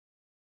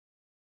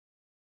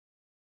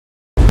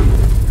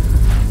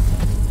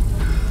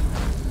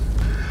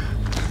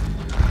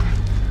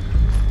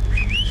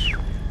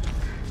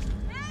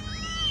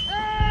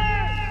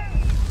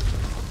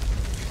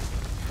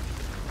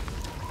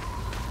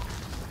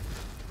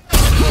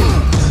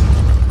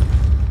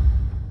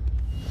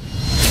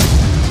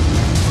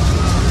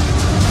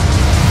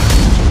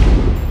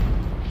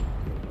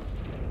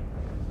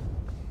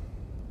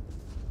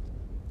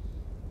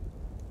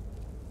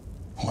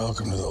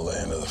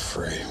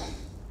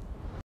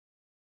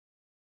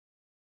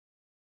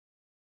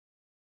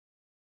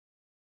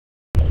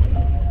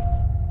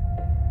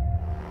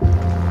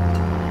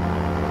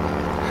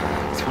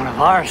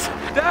Ours.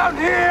 Down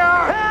here!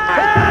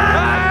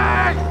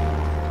 Hey!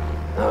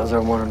 That was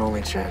our one and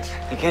only chance.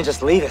 You can't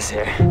just leave us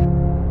here.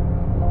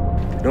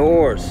 No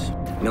oars,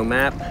 no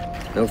map,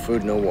 no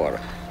food, no water.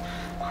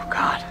 Oh,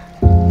 God.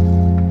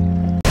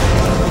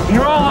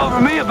 You're all over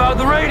me about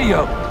the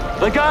radio.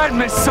 Like I'd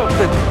missed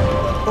something.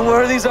 And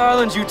where are these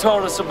islands you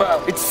told us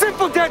about? It's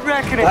simple dead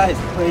reckoning. Guys,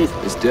 please.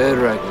 It's dead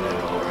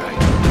reckoning, all right.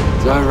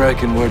 'Cause I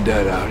reckon we're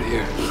dead out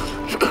here.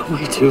 We've come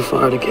way too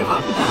far to give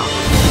up now.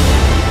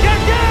 Get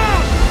down!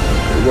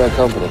 We got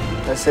company.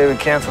 I say we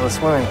cancel the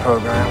swimming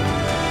program.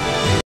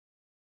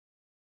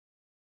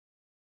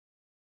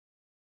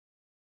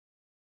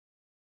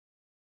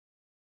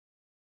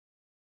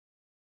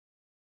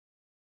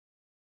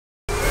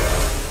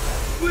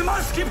 We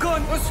must keep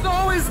going. The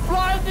snow is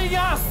blinding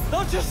us.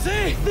 Don't you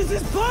see? This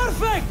is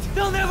perfect.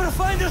 They'll never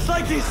find us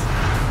like this.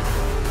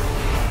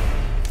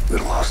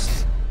 We're lost.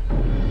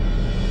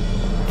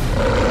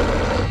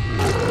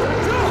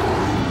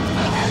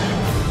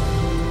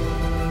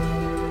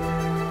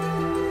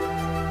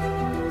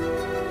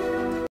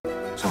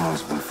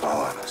 Someone's been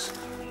following us.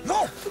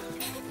 No!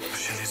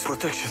 She needs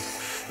protection.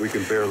 We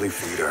can barely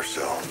feed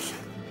ourselves.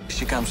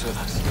 She comes with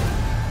us.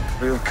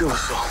 They'll kill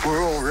us all.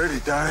 We're already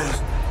dying.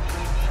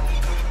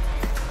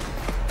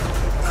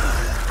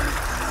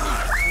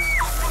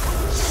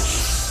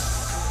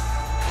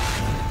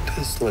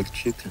 Tastes like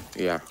chicken.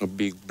 Yeah, a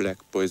big black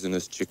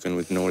poisonous chicken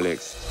with no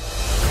legs.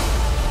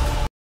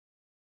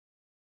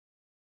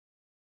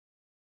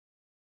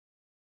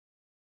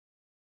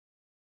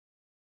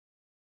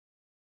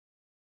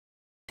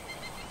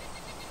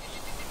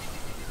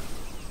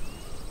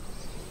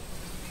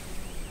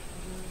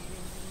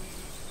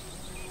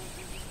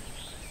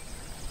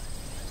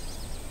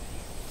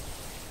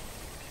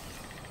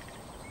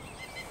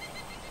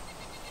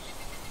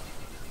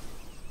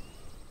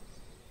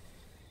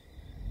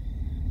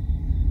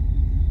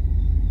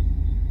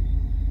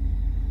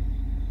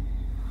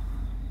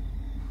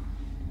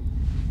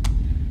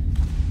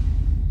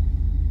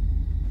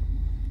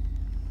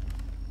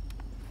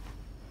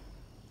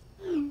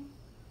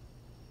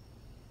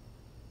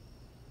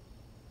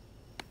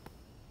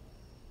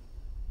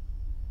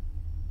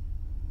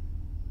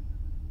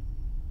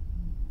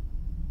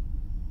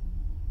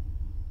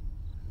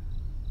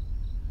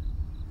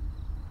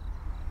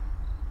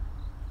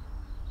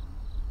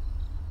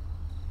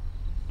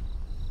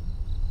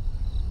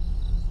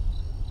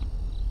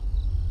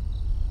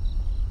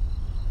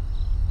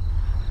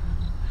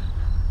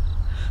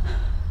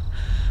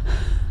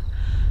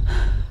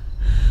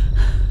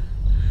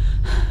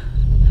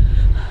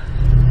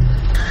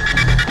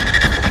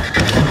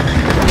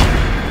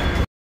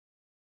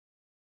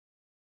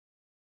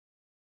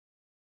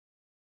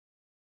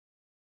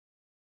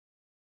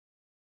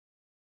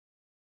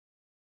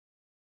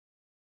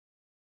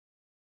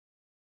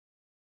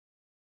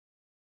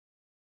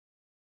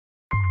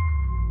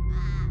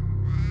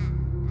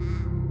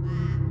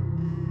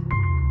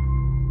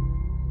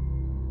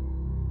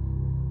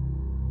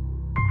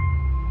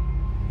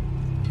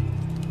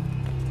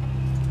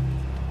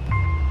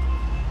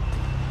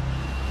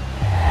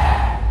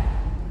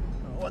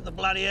 What the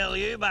bloody hell are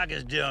you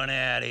buggers doing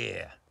out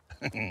here?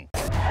 Did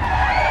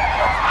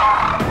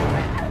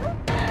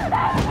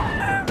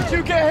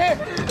you get hit?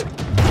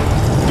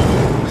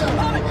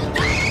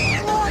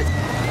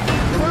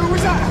 Who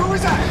was that? Who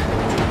was that?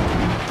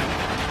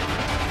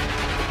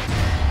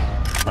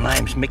 My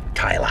name's Mick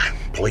Taylor.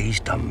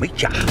 Pleased to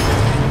meet ya.